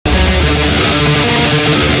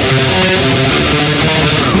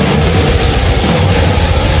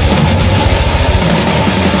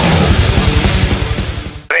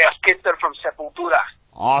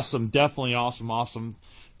Awesome, definitely awesome.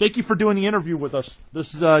 Thank you for doing the interview with us.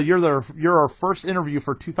 This is you're our first interview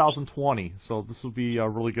for 2020, so this will be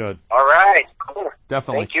really good. All right, cool.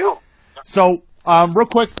 Definitely. Thank you. So, real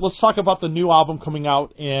quick, let's talk about the new album coming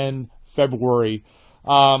out in February.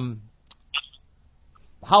 How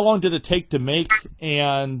long did it take to make,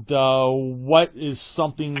 and what is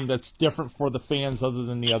something that's different for the fans other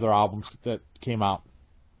than the other albums that came out?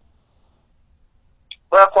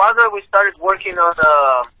 Well, Quadra, we started working on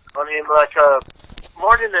him like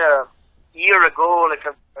more than a year ago, like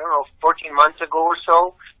 14 months ago or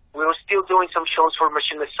so. We were still doing some shows for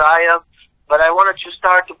Machine Messiah, but I wanted to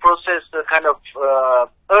start to process kind of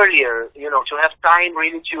earlier, to have time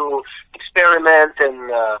really to experiment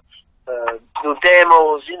and do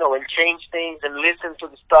demos, and change things and listen to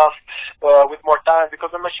the stuff with more time.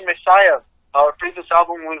 Because on Machine Messiah, our previous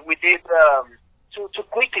album, we did too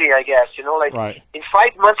quickly, I guess, Right. In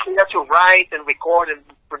 5 months we had to write and record and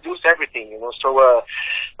produce everything, so it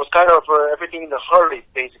was kind of everything in a hurry,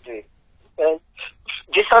 basically. And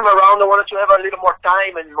this time around I wanted to have a little more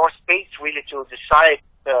time and more space really to decide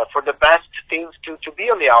for the best things to be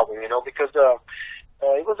on the album, because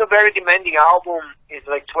it was a very demanding album. It's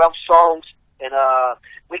like 12 songs, and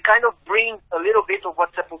we kind of bring a little bit of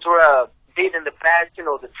what Sepultura did in the past,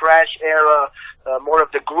 the thrash era, more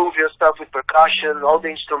of the groovier stuff with percussion, all the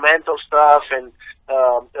instrumental stuff, and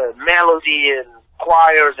melody and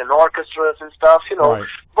choirs and orchestras and stuff, Right.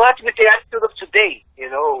 But with the attitude of today,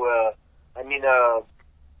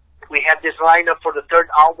 we have this lineup for the third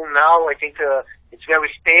album now. I think it's very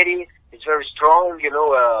steady, it's very strong,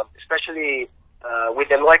 especially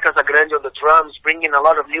with Eloy Casagrande on the drums, bringing a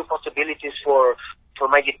lot of new possibilities for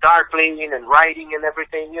my guitar playing and writing and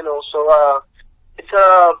everything, So it's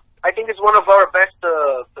I think it's one of our best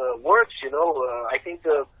works, I think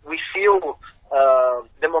we feel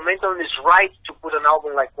the momentum is right to put an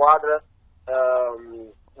album like Quadra,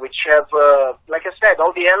 which have, like I said,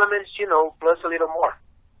 all the elements, plus a little more.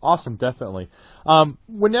 Awesome, definitely.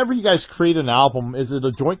 Whenever you guys create an album, is it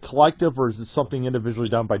a joint collective or is it something individually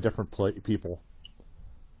done by different people?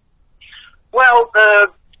 Well, there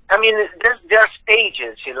are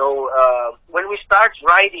stages, when we start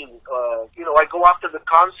writing, I go after the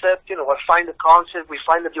concept, I find the concept, we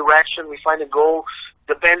find the direction, we find the goal,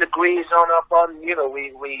 the band agrees upon, we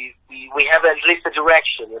have at least a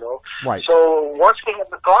direction, Right. So once we have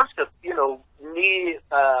the concept, me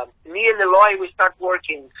and Eloy, we start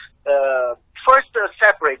working, first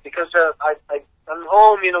separate, because I'm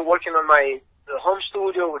home, working on my home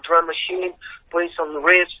studio with drum machine, putting some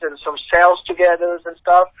riffs and some cells together and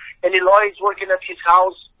stuff. And Eloy is working at his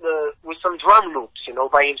house with some drum loops,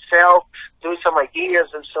 by himself, doing some ideas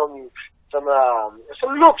and some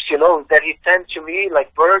loops, that he sent to me,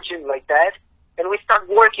 like Virgin, like that. And we start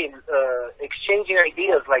working, exchanging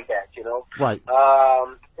ideas like that, Right.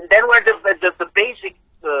 And then where the basic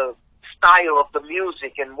style of the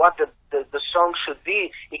music and what the song should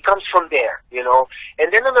be, it comes from there,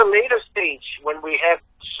 And then on a later stage, when we have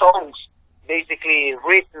songs basically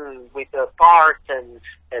written with parts and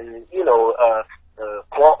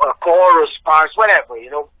chorus parts, whatever,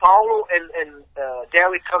 Paulo and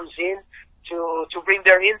Derek comes in to bring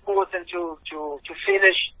their input and to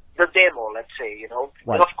finish the demo, let's say,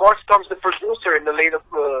 Right. And of course comes the producer in the later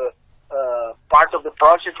part of the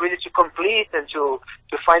project, really to complete and to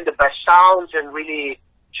find the best sounds and really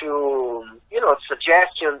to,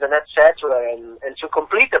 suggestions and etc. and to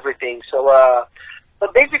complete everything. So,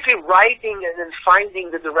 but basically writing and then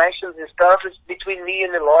finding the directions and stuff is between me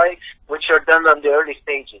and Eloy, which are done on the early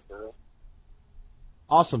stages.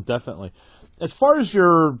 Awesome, definitely. As far as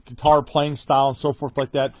your guitar playing style and so forth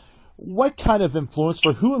like that, what kind of influence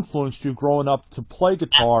or who influenced you growing up to play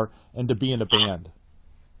guitar and to be in a band?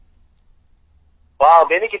 Wow,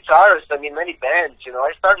 many guitarists, many bands,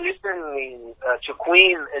 I started listening to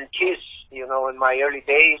Queen and Kiss, in my early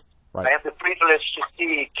days. Right. I had the privilege to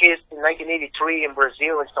see Kiss in 1983 in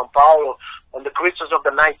Brazil, in São Paulo, on the Christmas of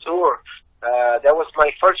the Night tour. That was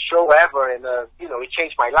my first show ever, and, it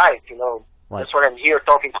changed my life, Right. That's why I'm here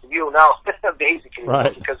talking to you now, basically,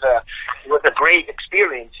 Right. because it was a great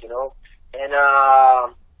experience, And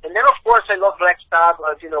then, of course, I love Black Sabbath,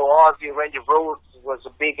 Ozzy, Randy Rhoads was a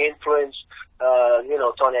big influence,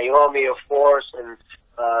 Tony Iommi, of course, and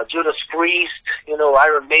Judas Priest,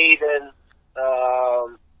 Iron Maiden.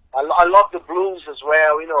 I love the blues as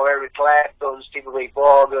well, Eric Clapton, Stevie Ray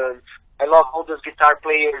Vaughan. I love all those guitar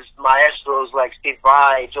players, maestros like Steve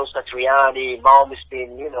Vai, Joe Satriani,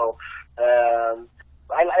 Malmsteen,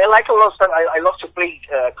 I like a lot of stuff. I love to play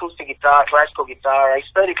acoustic guitar, classical guitar. I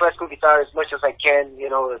study classical guitar as much as I can,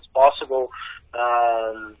 as possible.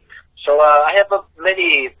 So I have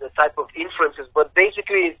many type of influences, but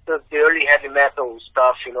basically it's the early heavy metal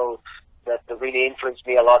stuff, that really influenced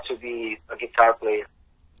me a lot to be a guitar player.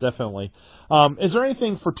 Definitely. Is there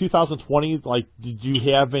anything for 2020? Like, did you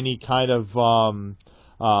have any kind of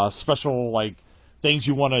special things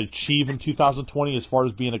you want to achieve in 2020 as far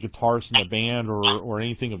as being a guitarist in a band or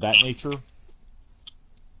anything of that nature?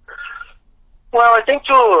 Well, I think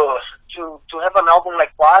to have an album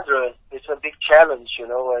like Quadra, it's a big challenge.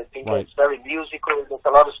 I think Right. It's very musical. There's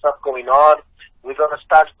a lot of stuff going on. We're gonna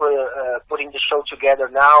start putting the show together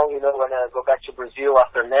now. When I go back to Brazil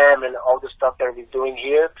after NAMM and all the stuff that we're doing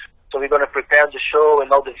here. So we're gonna prepare the show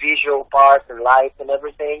and all the visual parts and lights and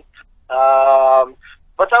everything.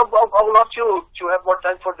 But I would love to have more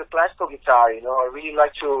time for the classical guitar. I really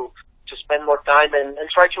like to spend more time and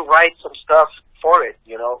try to write some stuff for it.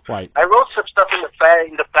 Right. I wrote some stuff in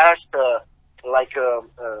the past,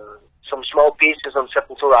 some small pieces on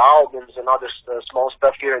Sepultura albums and other small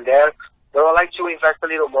stuff here and there. But I'd like to invest a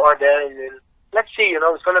little more there, and let's see.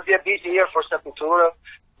 It's going to be a busy year for Sepultura,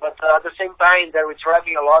 but at the same time, that we're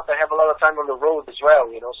traveling a lot. I have a lot of time on the road as well.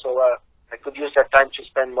 So I could use that time to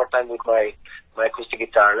spend more time with my acoustic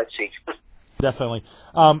guitar. Let's see. Definitely.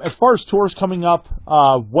 As far as tours coming up,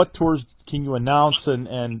 what tours can you announce,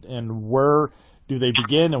 and where do they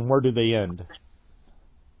begin and where do they end?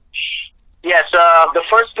 Yes, the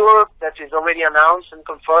first tour that is already announced and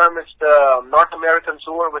confirmed is the North American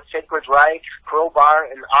tour with Sacred Reich, Crowbar,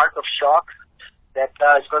 and Art of Shock. That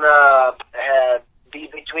is going to be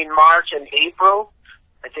between March and April.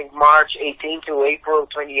 I think March 18th to April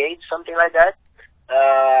 28th, something like that.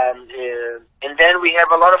 And then we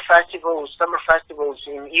have a lot of festivals, summer festivals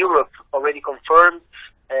in Europe already confirmed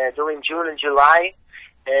during June and July.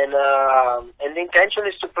 And the intention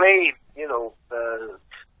is to play,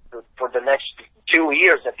 for the next 2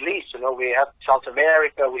 years at least. We have South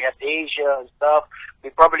America, we have Asia and stuff. We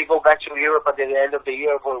probably go back to Europe at the end of the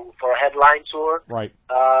year for a headline tour. Right.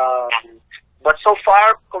 But so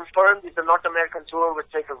far confirmed is the North American tour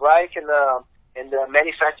with Sacred Reich and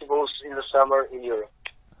many festivals in the summer in Europe.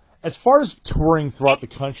 As far as touring throughout the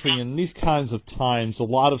country in these kinds of times, a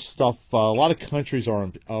lot of stuff, a lot of countries are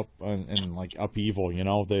in upheaval.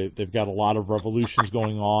 They've got a lot of revolutions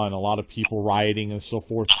going on, a lot of people rioting and so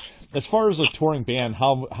forth. As far as a touring band,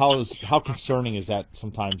 how concerning is that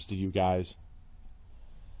sometimes to you guys?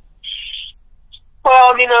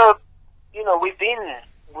 Well, we've been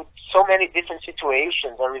with so many different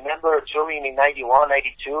situations. I remember touring in 91,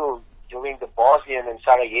 92. During the Bosnian and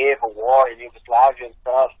Sarajevo war in Yugoslavia and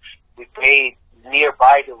stuff, we played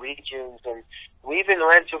nearby the regions, and we even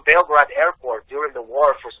went to Belgrade airport during the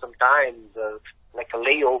war for some time, like a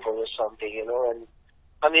layover or something, And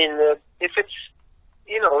I mean, if it's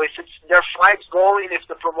there are flights going, if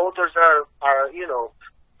the promoters are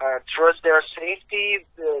trust their safety,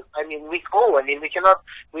 we go.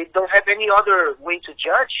 We don't have any other way to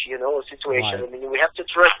judge, a situation. Right. We have to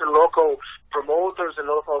trust the local promoters and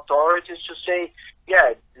local authorities to say,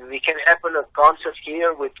 yeah, we can happen a concert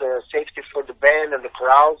here with safety for the band and the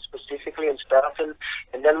crowd specifically and stuff, and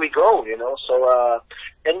then we go, So,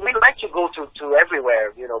 and we like to go to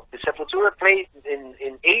everywhere, The Sepultura played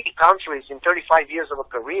in 80 countries in 35 years of a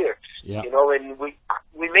career, Yeah. And we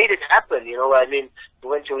made it happen, We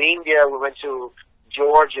went to India, we went to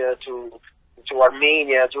Georgia, to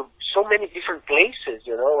Armenia, to so many different places,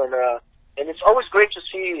 and it's always great to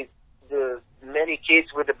see the many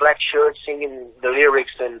kids with the black shirts singing the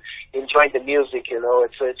lyrics and enjoying the music,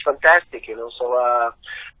 it's fantastic, So,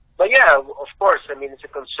 but yeah, of course, it's a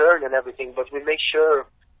concern and everything, but we make sure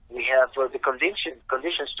we have the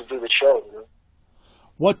conditions to do the show,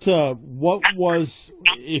 What was,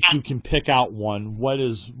 if you can pick out one, what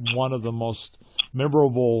is one of the most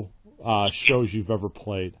memorable shows you've ever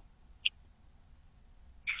played?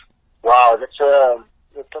 Wow, that's a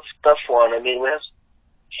tough one. We have,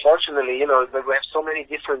 fortunately, we have so many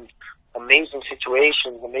different amazing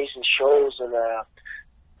situations, amazing shows, and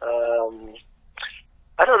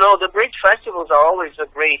I don't know, the great festivals are always a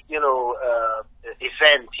great,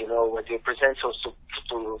 event, where they present for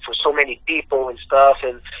so many people and stuff,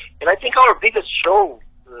 and I think our biggest show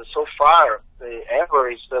so far ever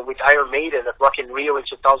is with Iron Maiden at Rock in Rio in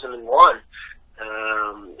 2001,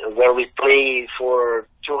 where we played for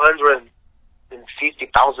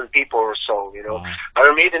 250,000 people or so, Wow.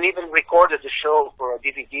 Iron Maiden even recorded the show for a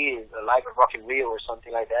DVD, Live at Rock in Rio or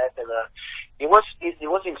something like that, and it was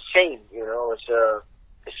insane,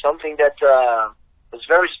 It's something that was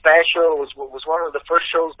very special. It was one of the first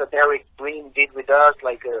shows that Eric Green did with us,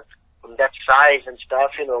 from that size and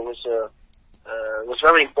stuff. It was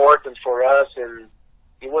very important for us, and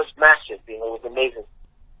it was massive. It was amazing.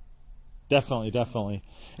 Definitely, definitely.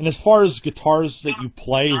 And as far as guitars that you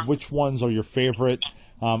play, which ones are your favorite?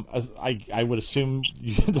 I would assume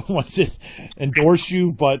you're the ones that endorse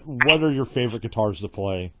you, but what are your favorite guitars to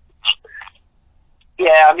play?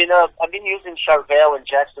 Yeah, I mean, I've been using Charvel and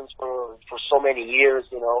Jacksons for so many years,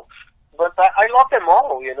 but I love them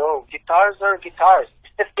all, Guitars are guitars.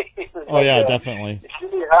 Oh yeah, definitely. It's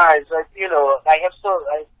really hard. It's like, I have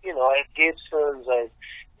Gibsons,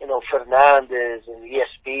 Fernandez and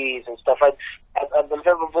ESPs and stuff. I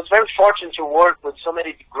was very fortunate to work with so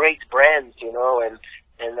many great brands, and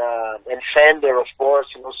Fender, of course,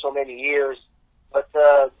 so many years. But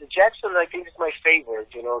the Jackson, I think, is my favorite.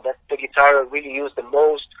 That's the guitar I really use the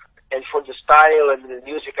most. And for the style and the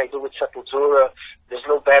music I do with Sepultura, there's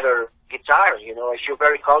no better guitar. I feel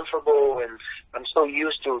very comfortable, and I'm so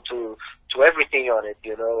used to everything on it.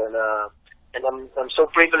 And I'm so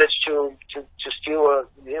privileged to still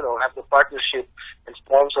have the partnership and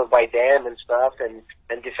sponsored by them and stuff, and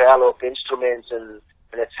develop instruments and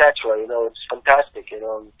etc. It's fantastic.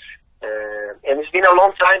 And it's been a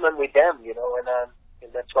long time I'm with them,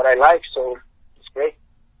 and that's what I like. So it's great.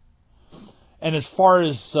 And as far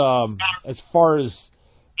as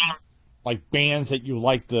like bands that you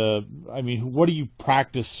like what do you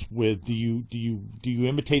practice with? Do you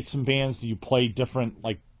imitate some bands? Do you play different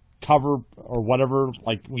like cover or whatever,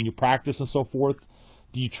 like when you practice and so forth?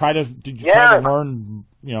 Did you try to learn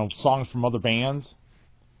songs from other bands?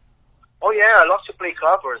 Oh yeah, I love to play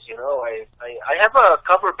covers. I have a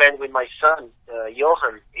cover band with my son,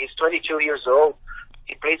 Johan. He's 22 years old.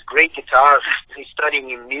 He plays great guitar. He's studying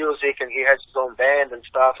in music, and he has his own band and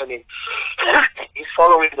stuff. I mean, he's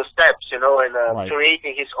following the steps, and right.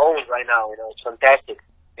 Creating his own right now. It's fantastic.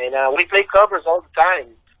 And we play covers all the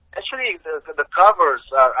time. Actually, the covers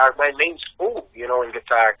are my main school, in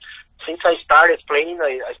guitar. Since I started playing,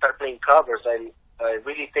 I started playing covers. I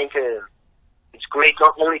really think it's great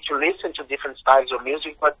not only to listen to different styles of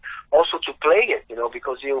music, but also to play it,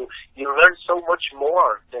 because you learn so much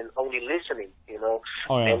more than only listening,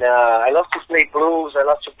 Oh, yeah. And I love to play blues. I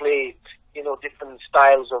love to play, different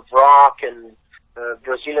styles of rock and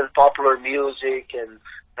Brazilian popular music. And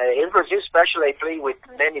in Brazil especially, I play with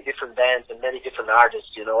many different bands and many different artists.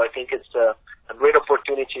 I think it's a great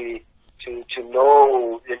opportunity to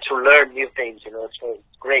know and to learn new things.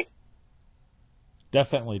 It's great.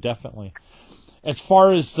 Definitely, definitely. As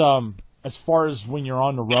far as when you're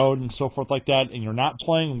on the road and so forth like that, and you're not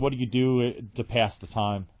playing, what do you do to pass the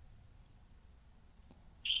time?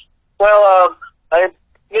 Well, I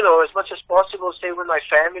as much as possible stay with my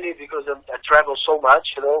family because I travel so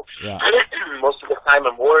much. Yeah. Most of the time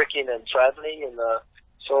I'm working and traveling, and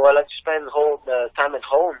so I like to spend whole time at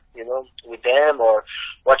home, with them, or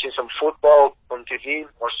watching some football on TV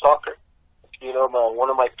or soccer. One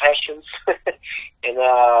of my passions. And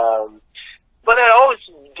but I always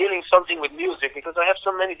dealing something with music because I have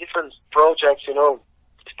so many different projects,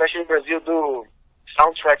 especially in Brazil, do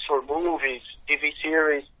soundtracks for movies, TV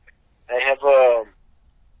series. I have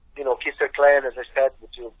Kisser Clan, as I said,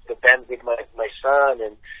 the band with my son,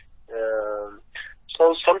 and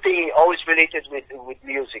so something always related with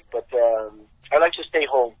music. But I like to stay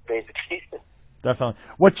home, basically. Definitely.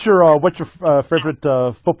 What's your favorite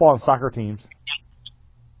football and soccer teams?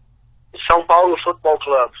 São Paulo Football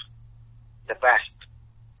Club, the best.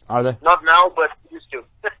 Are they? Not now, but used to.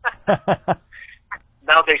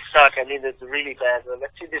 Now they suck. I mean, it's really bad.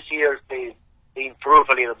 Let's see this year they improve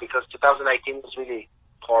a little because 2019 was really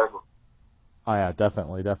horrible. Oh yeah,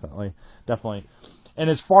 definitely. And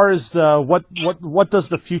as far as what does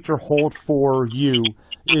the future hold for you?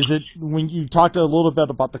 Is it when you talked a little bit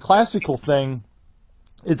about the classical thing?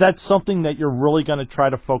 Is that something that you're really going to try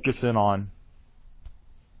to focus in on?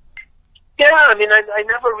 Yeah, I mean, I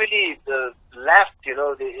never really left.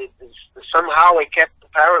 Somehow I kept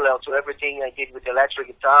parallel to everything I did with electric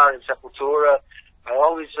guitar and Sepultura. I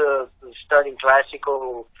always studying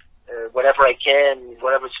classical, whatever I can,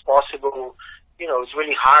 whatever is possible. It's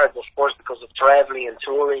really hard, of course, because of traveling and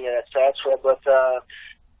touring and etc. But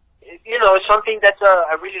it's something that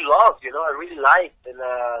I really love. I really like, and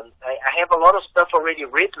I have a lot of stuff already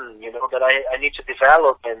written. That I need to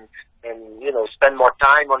develop and spend more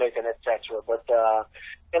time on it and etc. But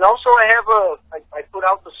and also I put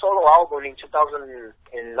out the solo album in 2008,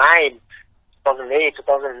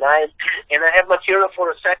 2009, and I have material for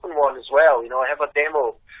a second one as well. I have a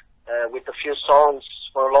demo with a few songs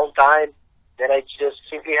for a long time that I just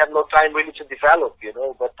simply have no time really to develop,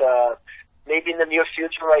 but maybe in the near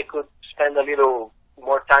future I could spend a little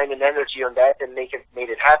more time and energy on that and made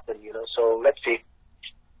it happen, so let's see.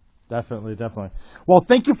 Definitely. Well,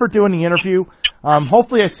 thank you for doing the interview.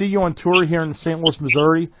 Hopefully I see you on tour here in St. Louis,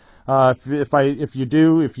 Missouri. If you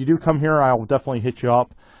do come here, I will definitely hit you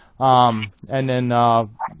up, and then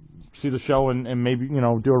see the show and maybe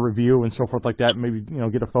do a review and so forth like that. Maybe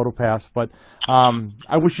get a photo pass. But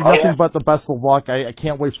I wish you nothing but the best of luck. I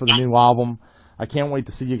can't wait for the new album. I can't wait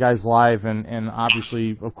to see you guys live, and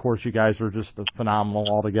obviously, of course, you guys are just phenomenal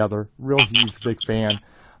altogether. Real huge, big fan.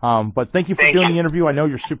 But thank you for doing the interview. I know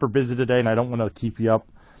you're super busy today, and I don't want to keep you up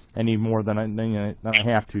any more than I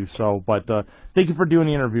have to. So, but thank you for doing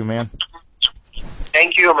the interview, man.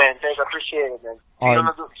 Thank you, man. Thanks. I appreciate it, man. See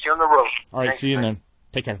you on the road. All right, Thanks, see you man. then.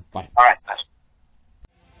 Take care. Bye. All right. Bye.